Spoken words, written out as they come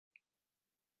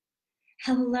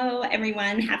Hello,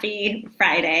 everyone. Happy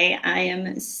Friday. I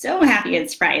am so happy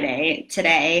it's Friday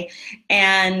today.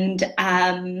 And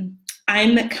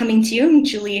I'm coming to you. I'm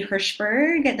Julie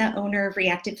Hirschberg, the owner of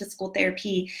Reactive Physical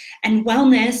Therapy and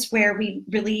Wellness, where we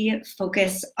really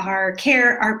focus our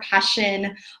care, our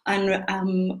passion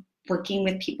on working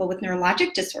with people with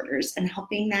neurologic disorders and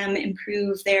helping them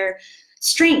improve their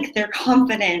strength, their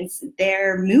confidence,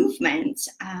 their movement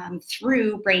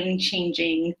through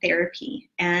brain-changing therapy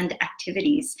and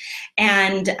activities,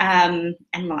 and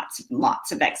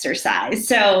lots of exercise.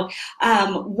 So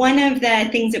one of the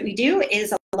things that we do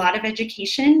is a lot of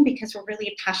education, because we're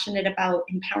really passionate about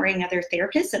empowering other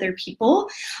therapists, other people,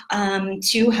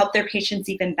 to help their patients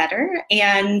even better.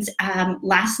 And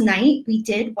last night we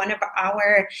did one of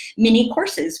our mini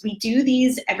courses. We do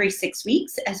these every 6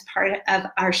 weeks as part of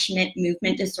our Schmidt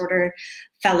Movement Disorder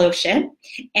Fellowship,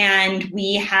 and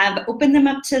we have opened them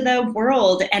up to the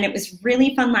world. And it was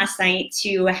really fun last night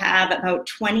to have about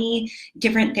 20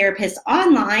 different therapists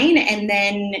online and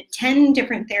then 10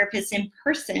 different therapists in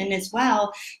person as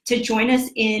well to join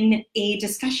us in a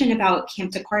discussion about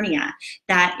Camptocormia.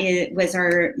 That was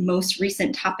our most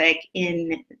recent topic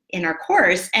in our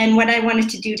course. And what I wanted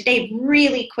to do today,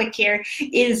 really quick here,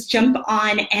 is jump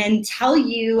on and tell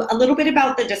you a little bit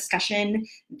about the discussion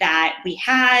that we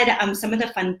had, some of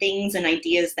the fun things and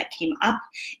ideas that came up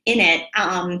in it.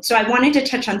 So I wanted to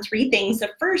touch on 3 things.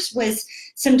 The first was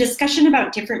some discussion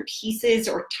about different pieces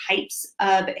or types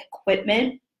of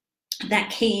equipment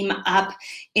that came up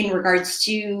in regards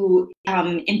to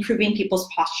improving people's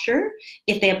posture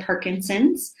if they have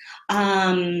Parkinson's.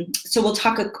 So we'll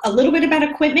talk a little bit about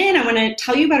equipment. I want to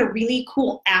tell you about a really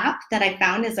cool app that I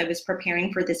found as I was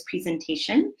preparing for this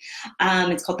presentation.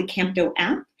 It's called the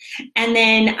CamptoApp. And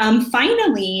then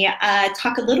finally,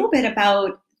 talk a little bit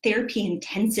about therapy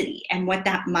intensity and what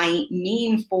that might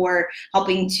mean for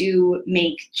helping to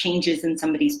make changes in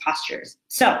somebody's postures.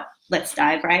 So let's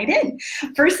dive right in.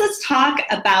 First, let's talk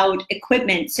about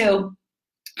equipment. So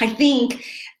I think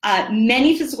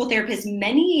many physical therapists,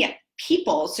 many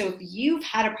people, so if you've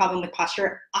had a problem with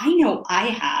posture, I know I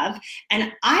have,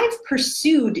 and I've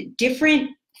pursued different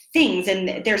things.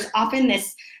 And there's often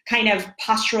this kind of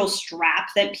postural strap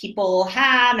that people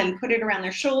have and put it around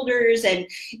their shoulders, and,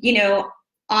 you know,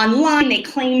 online they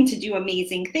claim to do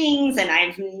amazing things, and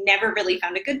I've never really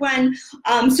found a good one.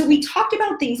 So we talked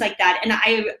about things like that, and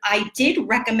I did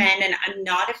recommend, and I'm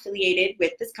not affiliated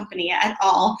with this company at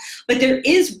all, but there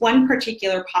is one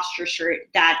particular posture shirt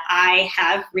that I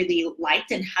have really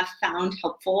liked and have found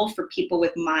helpful for people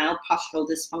with mild postural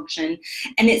dysfunction.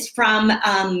 And it's from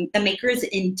the makers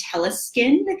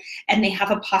IntelliSkin, and they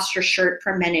have a posture shirt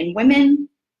for men and women.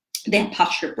 They have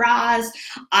posture bras.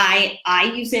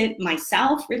 I use it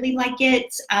myself, really like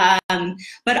it.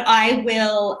 But I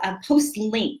will post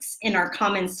links in our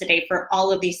comments today for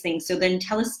all of these things. So the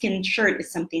IntelliSkin shirt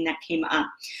is something that came up.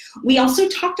 We also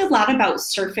talked a lot about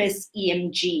surface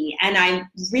EMG, and I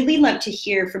really love to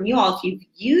hear from you all if you've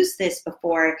used this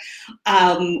before.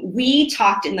 We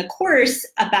talked in the course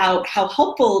about how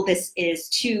helpful this is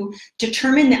to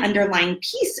determine the underlying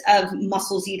piece of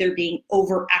muscles either being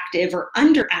overactive or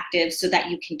underactive, so that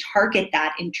you can target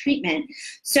that in treatment.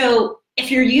 So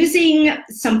if you're using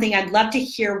something, I'd love to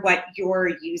hear what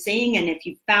you're using and if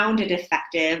you found it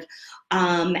effective.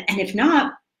 And if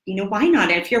not, you know, why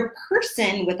not? If you're a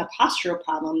person with a postural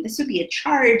problem, this would be a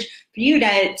charge for you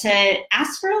to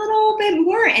ask for a little bit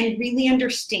more and really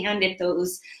understand if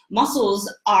those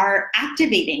muscles are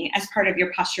activating as part of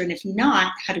your posture. And if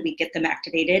not, how do we get them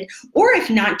activated? Or if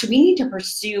not, do we need to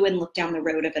pursue and look down the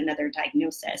road of another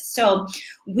diagnosis? So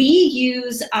we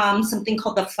use something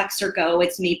called the Flexor Go.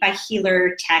 It's made by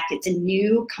Healer Tech. It's a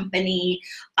new company.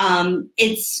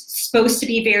 It's supposed to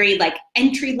be very like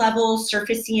entry-level,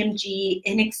 surface EMG,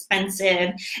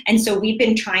 inexpensive. And so we've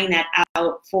been trying that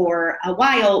out for a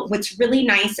while. What's really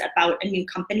nice about a new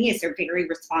company is they're very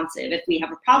responsive. If we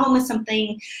have a problem with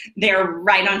something, they're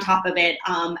right on top of it.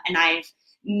 And I've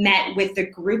met with a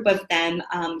group of them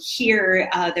here.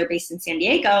 They're based in San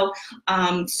Diego.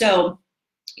 So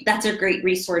that's a great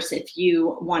resource if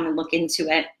you want to look into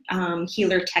it.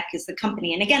 Healer Tech is the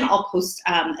company. And again, I'll post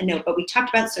a note, but we talked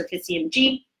about surface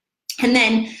EMG. And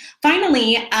then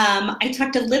finally, I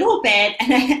talked a little bit,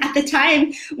 and at the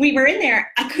time we were in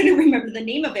there, I couldn't remember the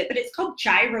name of it, but it's called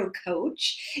Gyro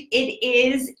Coach. It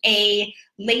is a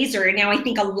laser. Now, I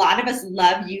think a lot of us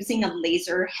love using a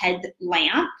laser head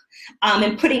lamp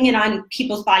and putting it on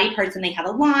people's body parts, and they have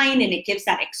a line, and it gives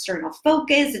that external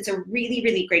focus. It's a really,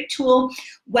 really great tool.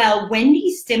 Well,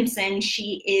 Wendy Stimson,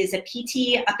 she is a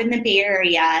PT up in the Bay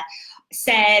Area.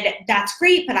 said, that's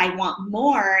great, but I want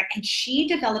more. And she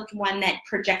developed one that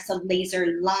projects a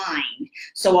laser line.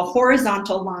 So a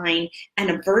horizontal line and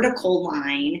a vertical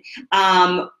line.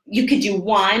 You could do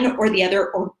one or the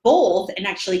other or both and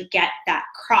actually get that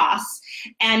cross.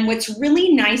 And what's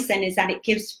really nice then is that it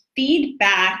gives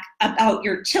feedback about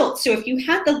your tilt. So if you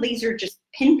have the laser just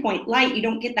pinpoint light, you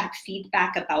don't get that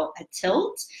feedback about a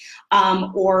tilt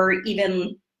or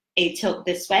even a tilt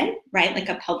this way, right? Like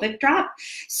a pelvic drop.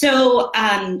 So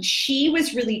she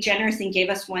was really generous and gave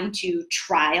us one to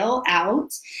trial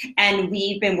out, and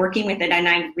we've been working with it and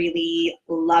I really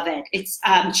love it. It's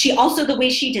she also, the way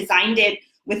she designed it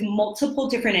with multiple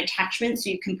different attachments, so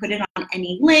you can put it on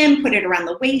any limb, put it around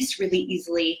the waist really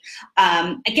easily.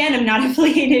 Again, I'm not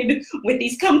affiliated with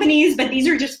these companies, but these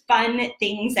are just fun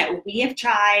things that we have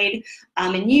tried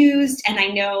and used, and I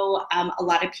know a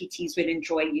lot of PTs would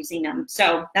enjoy using them.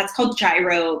 So that's called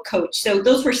Gyro Coach. So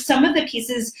those were some of the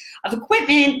pieces of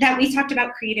equipment that we talked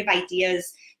about, creative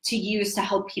ideas to use to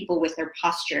help people with their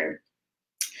posture.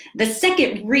 The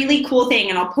second really cool thing,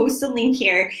 and I'll post a link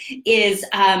here, is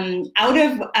out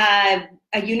of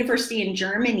a university in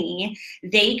Germany.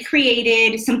 They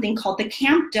created something called the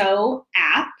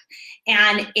CamptoApp,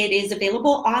 and it is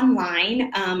available online.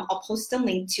 I'll post a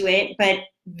link to it, but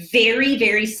very,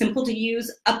 very simple to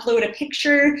use. Upload a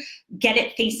picture, get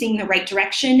it facing the right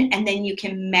direction, and then you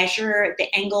can measure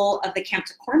the angle of the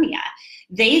Camptocormia.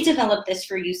 They developed this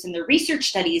for use in the research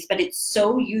studies, but it's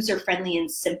so user-friendly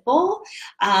and simple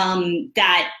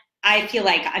that I feel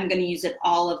like I'm going to use it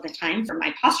all of the time for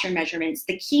my posture measurements.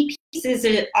 The key pieces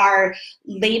are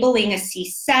labeling a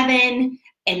C7,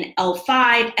 an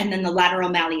L5, and then the lateral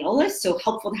malleolus. So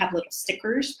helpful to have little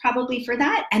stickers probably for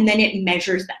that. And then it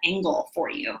measures the angle for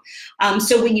you.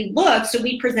 So when you look, so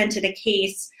we presented a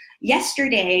case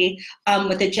yesterday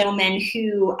with a gentleman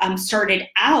who started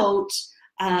out,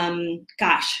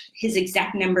 gosh, his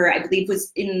exact number, I believe,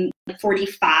 was in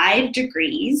 45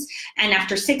 degrees. And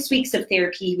after 6 weeks of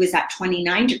therapy, he was at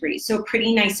 29 degrees. So a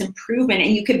pretty nice improvement.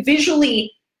 And you could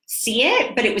visually see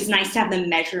it, but it was nice to have the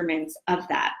measurements of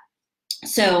that.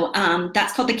 So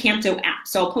that's called the CamptoApp.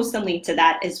 So I'll post a link to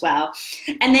that as well.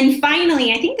 And then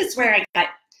finally, I think this is where I got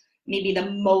maybe the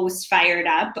most fired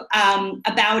up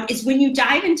about is when you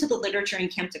dive into the literature in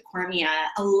Camptocormia,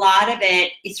 a lot of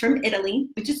it is from Italy,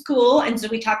 which is cool. And so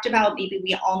we talked about maybe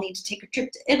we all need to take a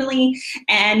trip to Italy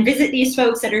and visit these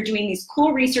folks that are doing these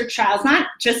cool research trials, not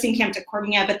just in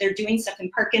Camptocormia, but they're doing stuff in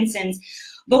Parkinson's.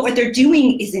 But what they're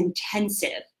doing is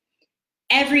intensive.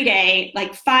 Every day,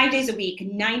 like 5 days a week,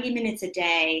 90 minutes a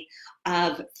day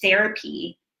of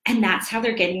therapy. And that's how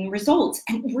they're getting results.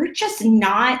 And we're just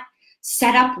not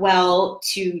set up well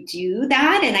to do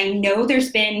that. And I know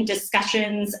there's been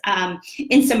discussions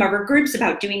in some of our groups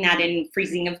about doing that in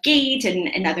freezing of gait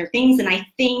and other things. And I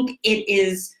think it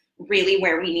is really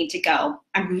where we need to go.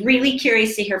 I'm really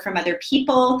curious to hear from other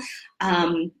people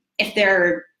if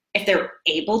they're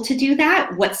able to do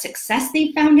that, what success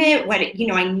they found it,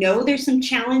 I know there's some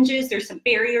challenges, there's some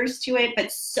barriers to it,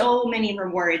 but so many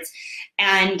rewards.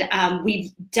 And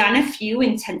we've done a few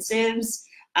intensives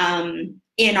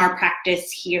in our practice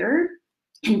here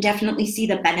and definitely see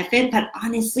the benefit, but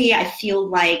honestly, I feel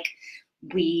like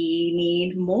we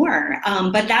need more.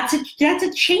 But that's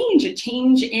a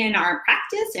change in our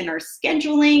practice, in our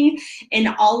scheduling, in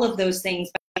all of those things.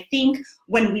 But I think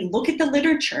when we look at the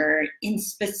literature in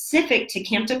specific to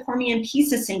Camptocormia and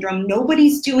PISA syndrome,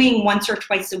 nobody's doing once or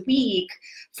twice a week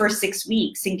for 6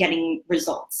 weeks and getting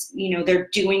results. They're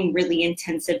doing really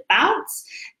intensive bouts,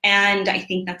 and I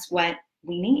think that's what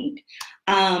we need.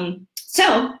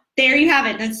 So there you have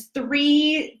it. That's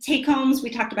 3 take-homes. We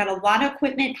talked about a lot of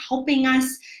equipment helping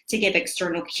us to give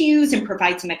external cues and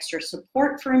provide some extra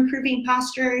support for improving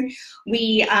posture.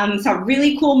 We saw a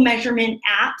really cool measurement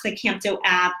app, the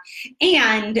CamptoApp,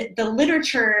 and the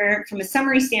literature from a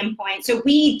summary standpoint. So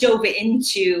we dove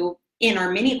into, in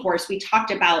our mini course, we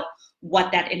talked about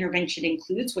what that intervention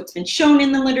includes, what's been shown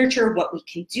in the literature, what we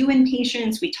can do in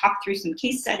patients. We talked through some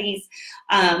case studies.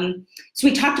 So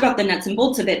we talked about the nuts and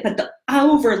bolts of it, but the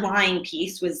overlying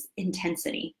piece was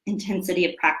intensity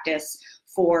of practice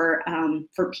for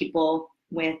people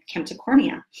with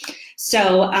Camptocormia.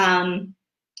 So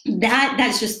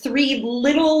that's just 3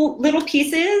 little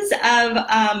pieces of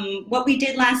what we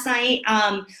did last night.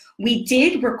 We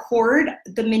did record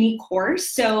the mini course,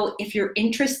 so if you're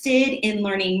interested in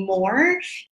learning more,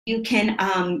 you can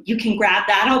grab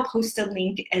that. I'll post a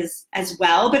link as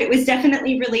well. But it was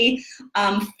definitely really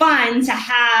fun to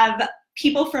have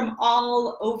people from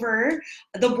all over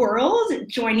the world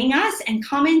joining us and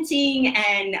commenting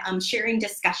and sharing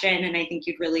discussion, and I think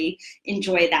you'd really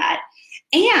enjoy that.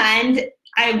 And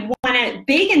I want a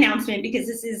big announcement because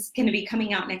this is going to be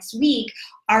coming out next week.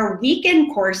 Our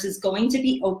weekend course is going to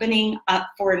be opening up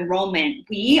for enrollment.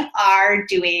 We are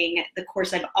doing the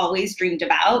course I've always dreamed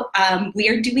about. We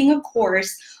are doing a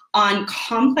course on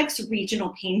complex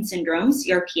regional pain syndrome,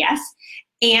 CRPS,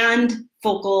 and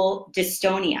focal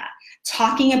dystonia,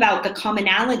 talking about the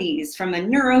commonalities from a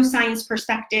neuroscience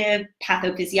perspective,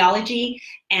 pathophysiology,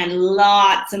 and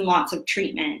lots of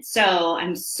treatment. So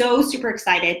I'm so super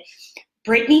excited.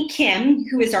 Brittany Kim,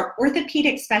 who is our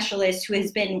orthopedic specialist who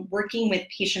has been working with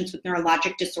patients with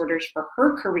neurologic disorders for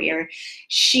her career,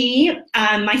 she,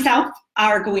 myself,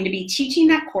 are going to be teaching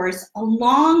that course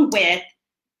along with,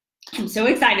 I'm so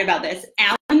excited about this,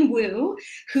 Alan Wu,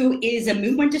 who is a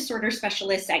movement disorder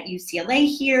specialist at UCLA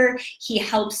here. He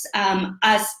helps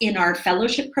us in our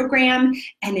fellowship program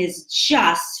and is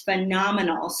just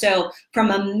phenomenal. So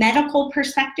from a medical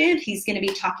perspective, he's going to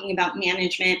be talking about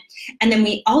management. And then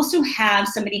we also have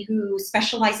somebody who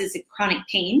specializes in chronic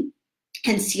pain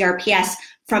and CRPS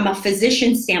from a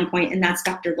physician standpoint, and that's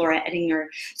Dr. Laura Ettinger.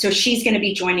 So she's going to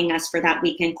be joining us for that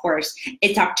weekend course.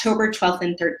 It's October 12th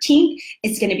and 13th.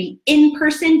 It's going to be in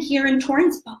person here in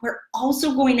Torrance, but we're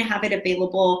also going to have it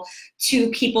available to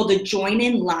people to join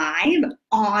in live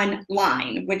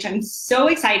online, which I'm so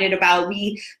excited about.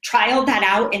 We trialed that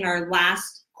out in our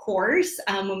last course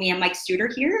when we had Mike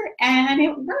Studer here, and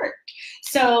it worked.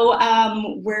 So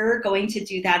we're going to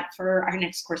do that for our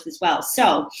next course as well.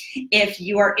 So if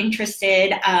you are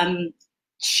interested,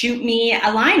 shoot me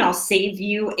a line. I'll save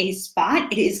you a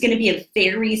spot. It is going to be a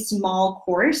very small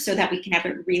course so that we can have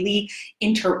it really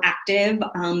interactive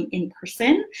in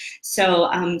person. So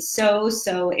I'm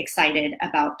so excited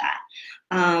about that.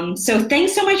 So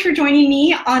thanks so much for joining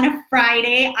me on a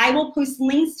Friday. I will post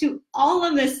links to all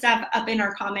of this stuff up in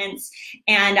our comments.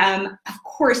 And of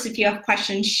course, if you have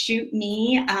questions, shoot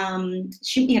me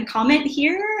a comment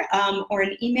here or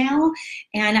an email.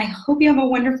 And I hope you have a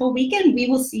wonderful weekend. We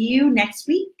will see you next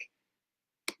week.